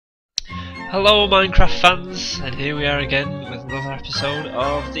Hello Minecraft fans, and here we are again with another episode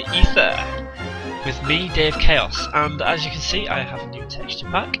of the Aether with me, DaveChaos, and as you can see I have a new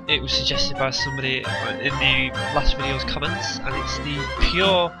texture pack. It was suggested by somebody in the last video's comments, and it's the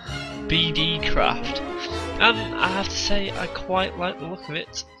Pure BD Craft, and I have to say I quite like the look of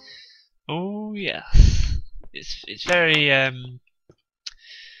it. Oh yes, it's very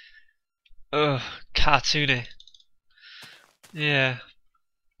cartoony, yeah,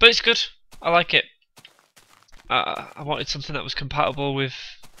 but it's good. I like it. I wanted something that was compatible with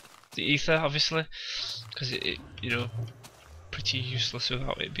the Aether, obviously, because it you know, pretty useless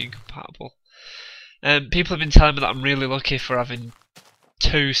without it being compatible. People have been telling me that I'm really lucky for having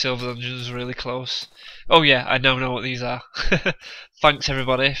 2 silver dungeons really close. Oh yeah, I now know what these are. Thanks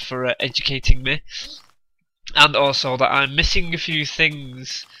everybody for educating me, and also that I'm missing a few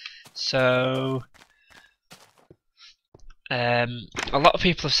things. So a lot of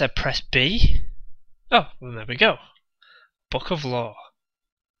people have said press B. Oh, well there we go. Book of Law.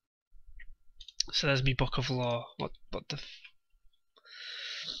 So there's me Book of Law. What the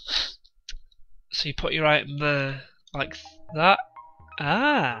so you put your item there like that.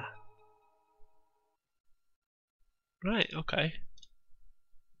 Ah. Right, okay.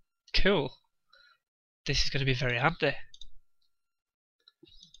 Cool. This is going to be very handy.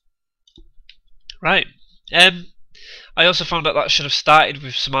 Right. I also found out that I should have started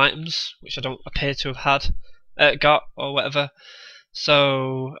with some items which I don't appear to have got or whatever.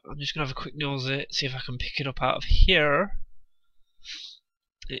 So I'm just gonna have a quick nose at it, see if I can pick it up out of here.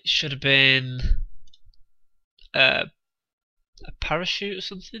 It should have been a parachute or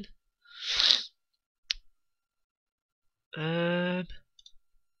something.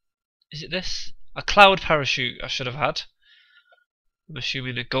 Is it this? A cloud parachute I should have had. I'm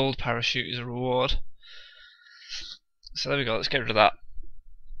assuming a gold parachute is a reward. So there we go, let's get rid of that.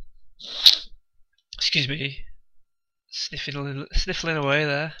 Excuse me. Sniffling away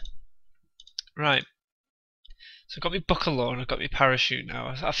there. Right. So I've got my Book of Law and I've got my parachute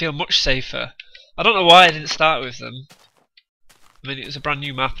now. I feel much safer. I don't know why I didn't start with them. I mean, it was a brand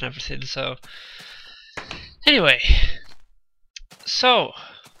new map and everything, so... Anyway. So...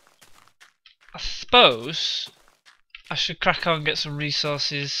 I suppose... I should crack on and get some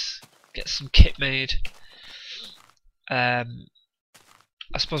resources, get some kit made. I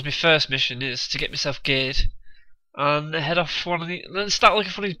suppose my first mission is to get myself geared and head off one of the. Then start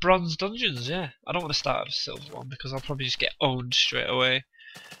looking for these bronze dungeons. Yeah, I don't want to start at a silver one because I'll probably just get owned straight away.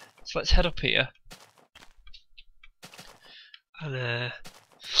 So let's head up here and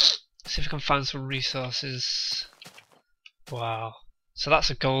see if we can find some resources. Wow, so that's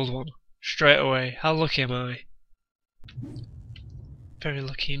a gold one straight away. How lucky am I? Very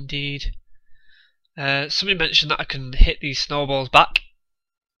lucky indeed. Somebody mentioned that I can hit these snowballs back.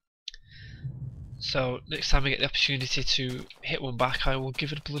 So next time I get the opportunity to hit one back, I will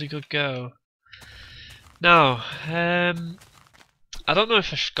give it a bloody good go. Now, I don't know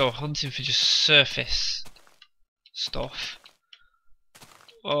if I should go hunting for just surface stuff,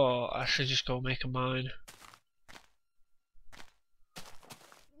 or I should just go make a mine.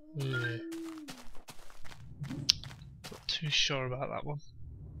 Not too sure about that one.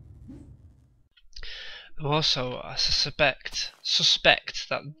 And also, I suspect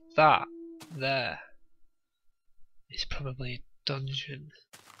that there is probably a dungeon.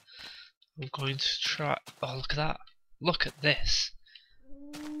 I'm going to try. Oh, look at that! Look at this!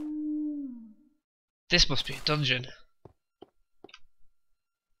 This must be a dungeon.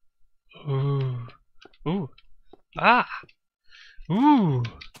 Ooh, ooh, ah, ooh!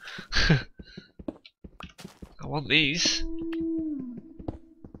 I want these.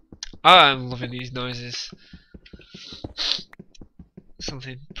 I'm loving these noises.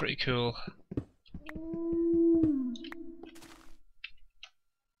 Something pretty cool.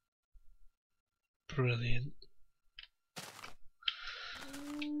 Brilliant.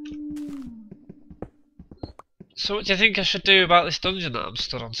 So what do you think I should do about this dungeon that I'm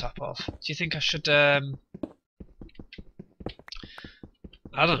stood on top of? Do you think I should, I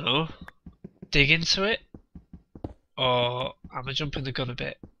don't know, dig into it? Or am I jumping the gun a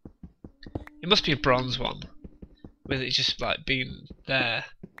bit? It must be a bronze one, with it just like being there.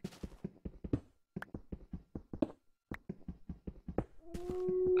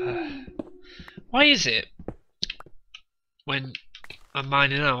 Why is it when I'm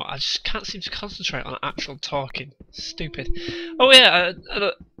mining out, I just can't seem to concentrate on actual talking? Stupid. Oh yeah,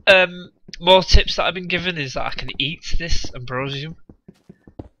 more tips that I've been given is that I can eat this ambrosium,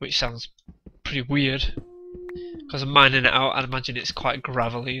 which sounds pretty weird because I'm mining it out. I'd imagine it's quite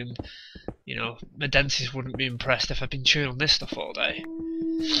gravelly and, you know, my dentist wouldn't be impressed if I'd been chewing on this stuff all day.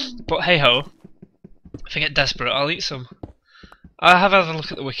 But hey ho, if I get desperate, I'll eat some. I have had a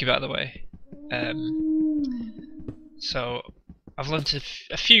look at the wiki, by the way. So I've learned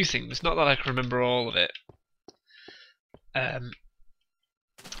a few things. Not that I can remember all of it. I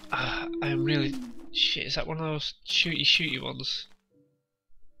am really shit. Is that one of those shooty ones?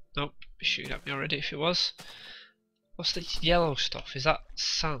 Nope, it's shooting at me already. If it was, what's the yellow stuff? Is that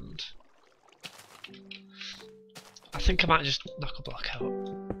sand? I think I might just knock a block out.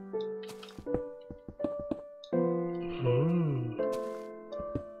 Ooh.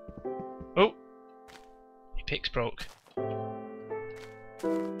 Oh, your pick's broke.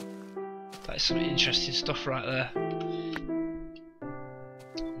 That is some interesting stuff right there.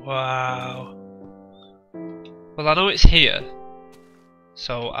 Wow. Well, I know it's here,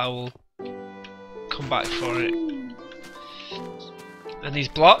 so I will come back for it. And these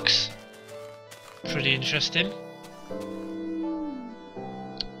blocks, pretty interesting.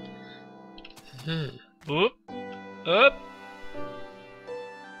 Whoop. Up.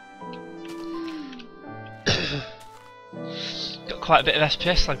 Got quite a bit of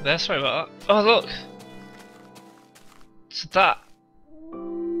SPS lag there, sorry about that. Oh look! So that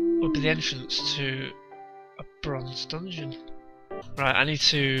would be the entrance to a bronze dungeon. Right, I need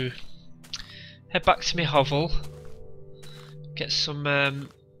to head back to my hovel, get some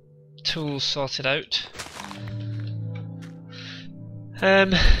tools sorted out.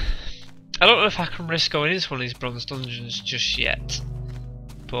 I don't know if I can risk going into one of these bronze dungeons just yet,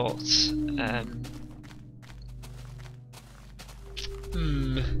 but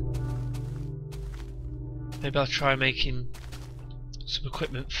maybe I'll try making some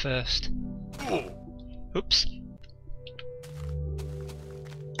equipment first. Oops.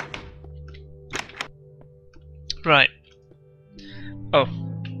 Right. Oh.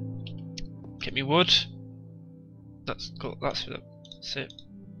 Get me wood. That's cool. That's it.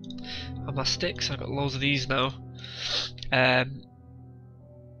 And my sticks. I've got loads of these now. That's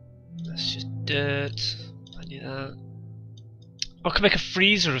just dirt. I need that. I can make a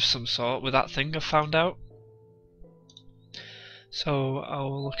freezer of some sort with that thing I've found out. So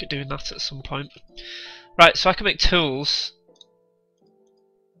I'll look at doing that at some point. Right, so I can make tools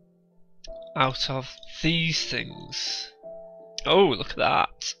out of these things. Oh, look at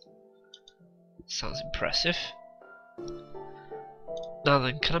that. Sounds impressive. Now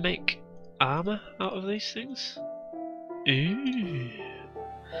then, can I make armour out of these things? Ooh.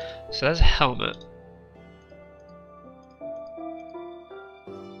 So there's a helmet.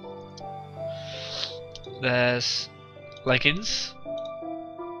 There's leggings.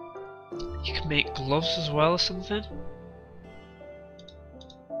 You can make gloves as well or something.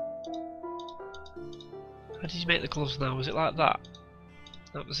 How did you make the gloves now? Was it like that?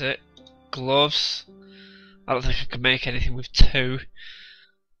 That was it. Gloves. I don't think I can make anything with two.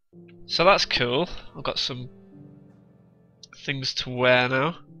 So that's cool. I've got some things to wear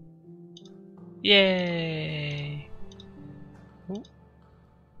now. Yay! Ooh.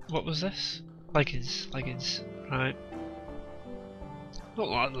 What was this? Leggings. Leggings. Right. Not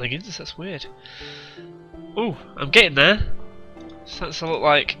like leggings, that's weird. Ooh, I'm getting there. Starting to look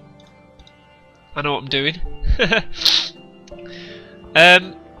like I know what I'm doing.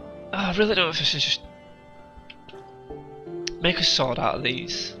 I really don't know if I should just make a sword out of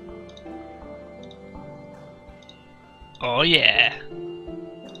these. Oh yeah!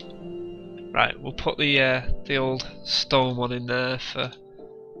 Right, we'll put the old stone one in there for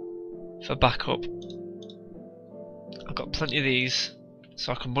backup. I've got plenty of these,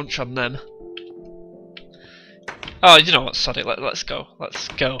 so I can munch on them. Oh, you know what? Sod it. Let's go. Let's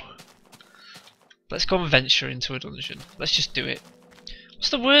go. Let's go and venture into a dungeon. Let's just do it. What's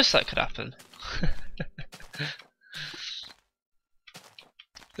the worst that could happen?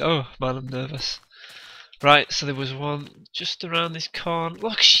 Oh man, I'm nervous. Right, so there was one just around this corner.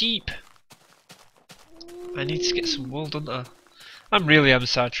 Look, sheep! I need to get some wool, don't I? I'm really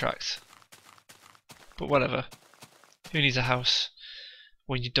sidetracked. But whatever. Who needs a house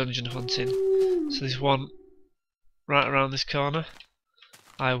when you're dungeon hunting? So there's one right around this corner.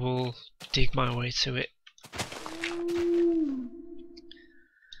 I will dig my way to it.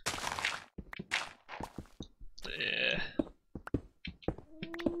 Yeah.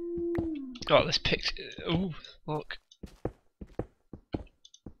 Got this pick. Ooh, look.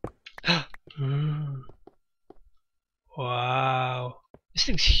 Ooh. Wow. This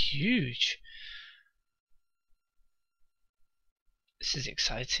thing's huge. This is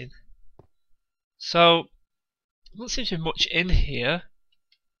exciting. So, there doesn't seem to be much in here,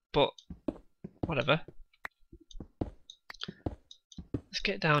 but whatever. Let's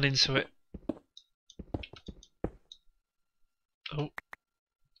get down into it. Oh.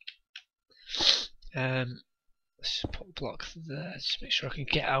 Let's just put a block there, just make sure I can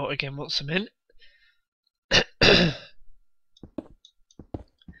get out again once I'm in. And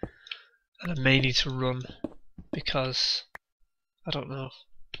I may need to run because I don't know.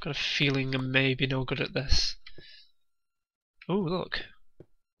 I've got a feeling I may be no good at this. Oh, look.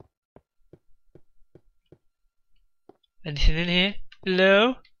 Anything in here?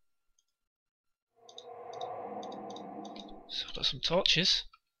 Hello? So I've got some torches.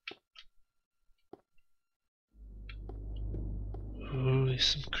 Ooh, there's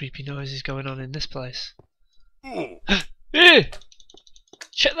some creepy noises going on in this place. Check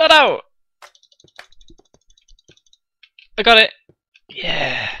that out! I got it!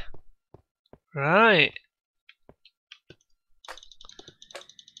 Yeah! Right.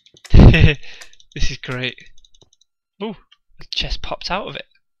 This is great. Ooh, a chest popped out of it.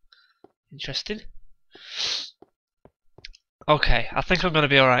 Interesting. Okay, I think I'm going to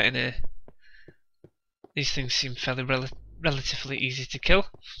be alright in here. These things seem fairly relatively easy to kill.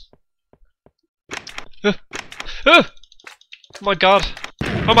 Oh my god!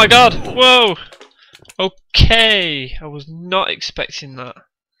 Oh my god! Whoa! Okay, I was not expecting that.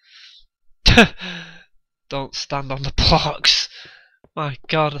 Don't stand on the blocks. My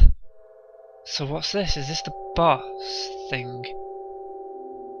god. So what's this? Is this the boss thing?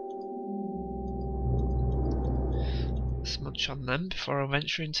 Let's munch on them before I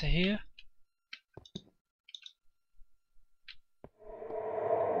venture into here.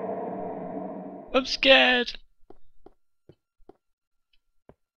 I'm scared.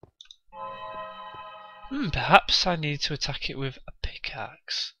 Perhaps I need to attack it with a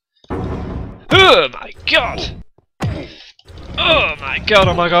pickaxe. Oh my god! Oh my god,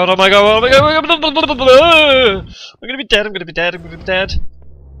 oh my god, oh my god, oh my god, I'm gonna be dead, I'm gonna be dead, I'm gonna be dead.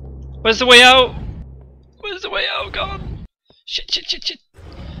 Where's the way out? Where's the way out gone? Shit, shit, shit, shit.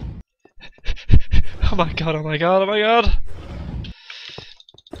 Oh my god, oh my god, oh my god.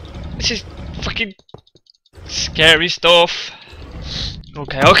 This is fucking scary stuff.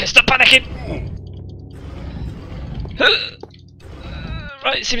 Okay, okay, stop panicking!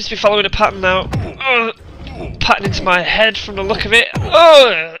 Right, it seems to be following a pattern now. Pattern into my head from the look of it.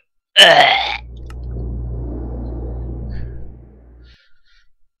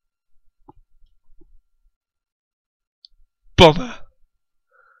 Bummer.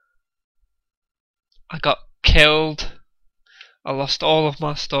 I got killed. I lost all of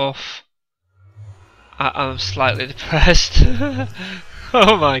my stuff. I'm slightly depressed.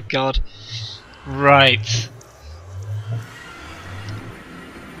 Oh my god. Right.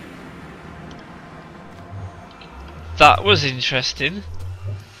 That was interesting.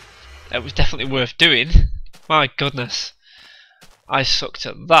 It was definitely worth doing. My goodness. I sucked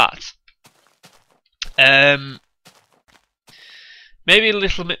at that. Maybe a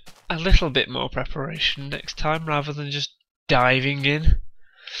little bit more preparation next time rather than just diving in.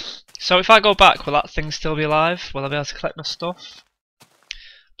 So if I go back, will that thing still be alive? Will I be able to collect my stuff?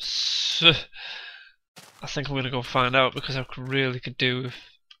 I think I'm gonna go find out because I really could do with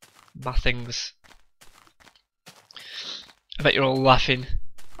my things. I bet you're all laughing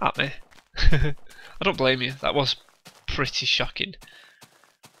at me. I don't blame you, that was pretty shocking.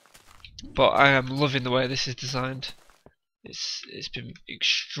 But I am loving the way this is designed. It's been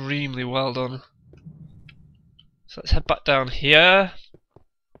extremely well done. So let's head back down here.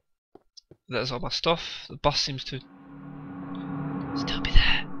 There's all my stuff. The boss seems to still be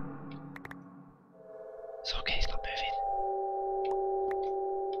there. It's okay, he's not moving.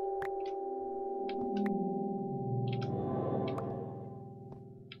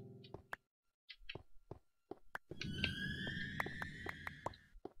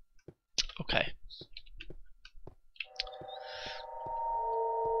 Okay.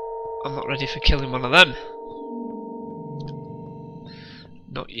 I'm not ready for killing one of them.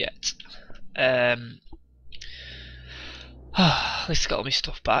 Not yet. At least I got all my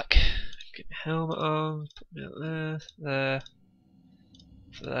stuff back. Get my helmet on, put me out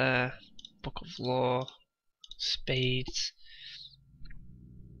there, book of law, spades.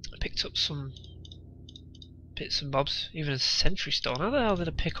 I picked up some bits and bobs, even a sentry stone. How the hell did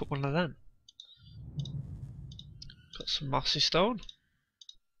I pick up one of them? Got some mossy stone.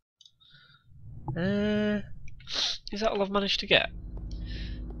 Is that all I've managed to get?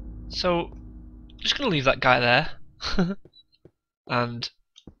 So, I'm just going to leave that guy there. And...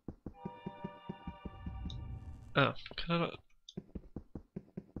 oh, can I not...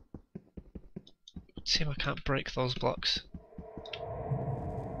 Let's see if I can't break those blocks.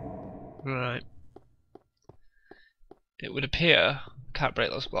 Right. It would appear I can't break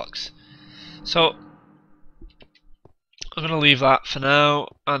those blocks. So, I'm gonna leave that for now,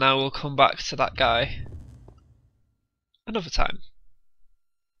 and I will come back to that guy another time.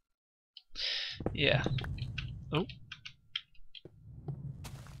 Yeah. Oh.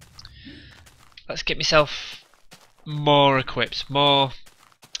 Let's get myself more equipped, more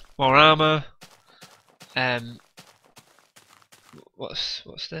armor. What's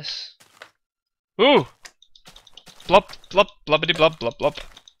this? Ooh! Blob, blob, blobbity blob, blob, blob.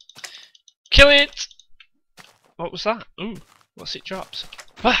 Kill it! What was that? Ooh, what's it dropped?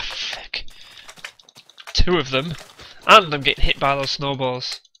 Ah, fuck. 2 of them. And I'm getting hit by those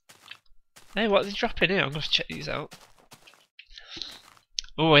snowballs. Hey, what are they dropping here? I'm going to check these out.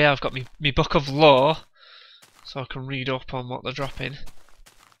 Oh yeah, I've got me book of lore, so I can read up on what they're dropping.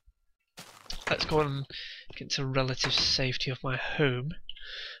 Let's go and get to relative safety of my home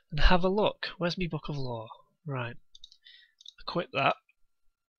and have a look. Where's me book of lore? Right. Equip that.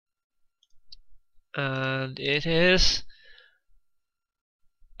 And it is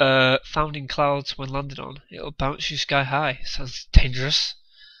found in clouds when landed on. It'll bounce you sky high. Sounds dangerous.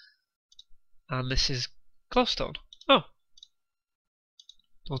 And this is glowstone. Oh.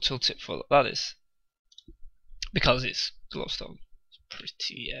 No tooltip for that is. Because it's glowstone. It's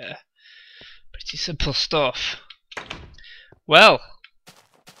pretty simple stuff. Well.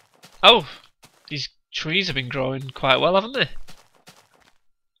 Oh, these trees have been growing quite well, haven't they?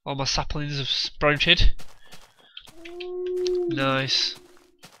 All my saplings have sprouted. Nice.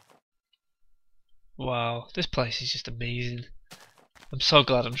 Wow, this place is just amazing. I'm so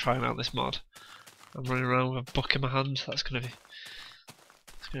glad I'm trying out this mod. I'm running around with a book in my hand. That's gonna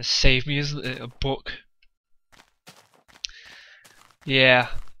save me, isn't it? A book. Yeah.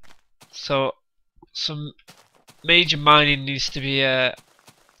 So some major mining needs to be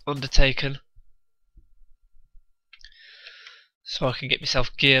undertaken, so I can get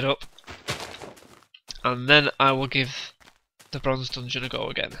myself geared up, and then I will give the bronze dungeon a go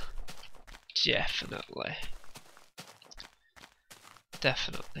again. Definitely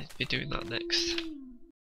be doing that next.